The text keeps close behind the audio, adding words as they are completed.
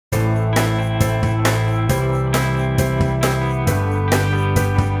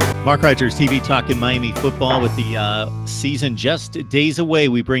Mark Rogers TV talking Miami football with the season just days away.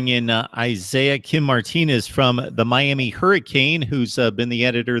 We bring in Isaiah Kim Martinez from the Miami Hurricane, who's been the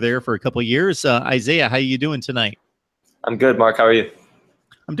editor there for a couple of years. Isaiah, how are you doing tonight? I'm good, Mark. How are you?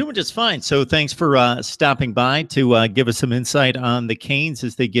 I'm doing just fine. So thanks for stopping by to give us some insight on the Canes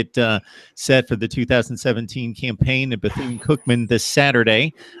as they get set for the 2017 campaign at Bethune-Cookman this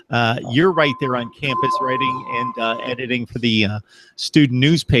Saturday. You're right there on campus writing and editing for the student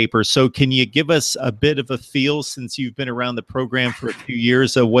newspaper. So can you give us a bit of a feel, since you've been around the program for a few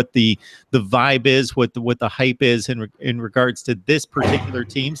years, of what the vibe is, what the hype is in regards to this particular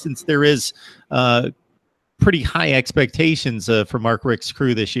team, since there is pretty high expectations for Mark Richt's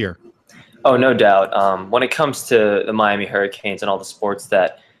crew this year? Oh, no doubt. When it comes to the Miami Hurricanes and all the sports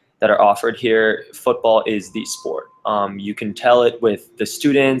that are offered here, football is the sport. You can tell it with the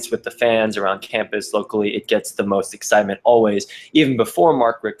students, with the fans around campus locally. It gets the most excitement always, even before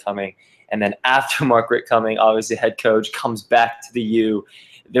Mark Richt coming. And then after Mark Richt coming, obviously head coach comes back to the U.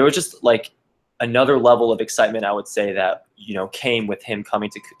 There was just like another level of excitement, I would say, that came with him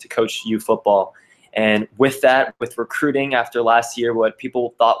coming to coach U football. And with that, with recruiting after last year, what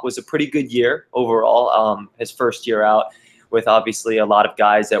people thought was a pretty good year overall, his first year out, with obviously a lot of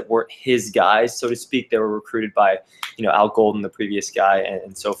guys that weren't his guys, so to speak. They were recruited by, Al Golden, the previous guy,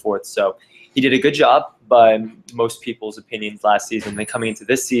 and so forth. So he did a good job by most people's opinions last season. Then coming into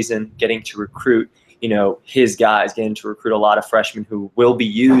this season, getting to recruit, his guys, getting to recruit a lot of freshmen who will be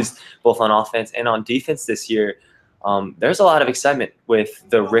used both on offense and on defense this year. There's a lot of excitement with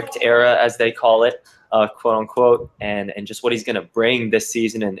the Richt era, as they call it, quote unquote, and just what he's going to bring this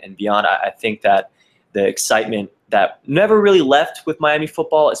season and beyond. I think that the excitement that never really left with Miami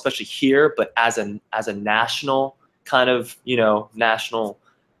football, especially here, but as a national kind of, national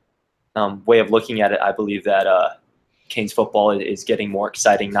way of looking at it, I believe that Canes football is getting more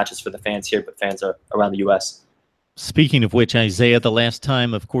exciting, not just for the fans here, but fans around the U.S. Speaking of which, Isaiah, the last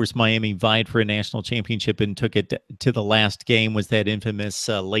time, of course, Miami vied for a national championship and took it to the last game was that infamous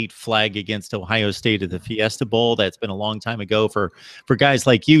late flag against Ohio State at the Fiesta Bowl. That's been a long time ago for guys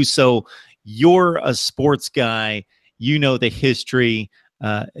like you. So you're a sports guy. You know the history.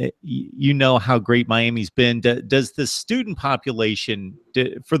 You know how great Miami's been. Does the student population,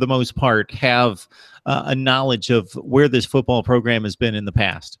 for the most part, have a knowledge of where this football program has been in the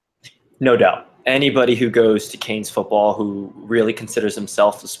past? No doubt. Anybody who goes to Canes football who really considers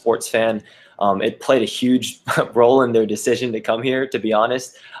himself a sports fan, it played a huge role in their decision to come here, to be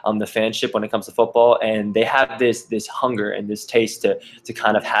honest, the fanship when it comes to football. And they have this hunger and this taste to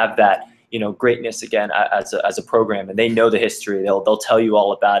kind of have that, greatness again as a program. And they know the history. They'll tell you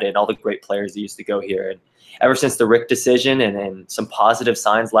all about it and all the great players that used to go here. And ever since the Richt decision and some positive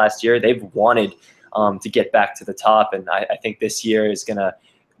signs last year, they've wanted to get back to the top. And I think this year is going to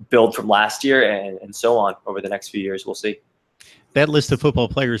build from last year and so on over the next few years. We'll see. That list of football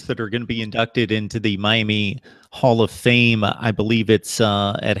players that are going to be inducted into the Miami Hall of Fame, I believe it's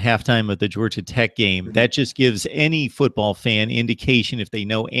at halftime of the Georgia Tech game. That just gives any football fan indication, if they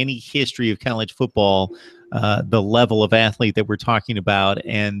know any history of college football, the level of athlete that we're talking about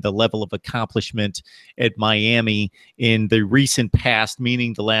and the level of accomplishment at Miami in the recent past,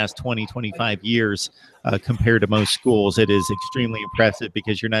 meaning the last 20, 25 years compared to most schools. It is extremely impressive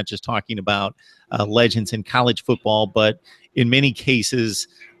because you're not just talking about legends in college football, but in many cases,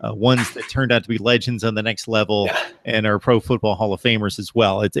 ones that turned out to be legends on the next level and are Pro Football Hall of Famers as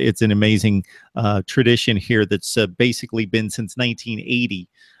well. It's an amazing tradition here that's basically been since 1980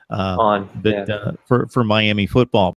 for Miami football.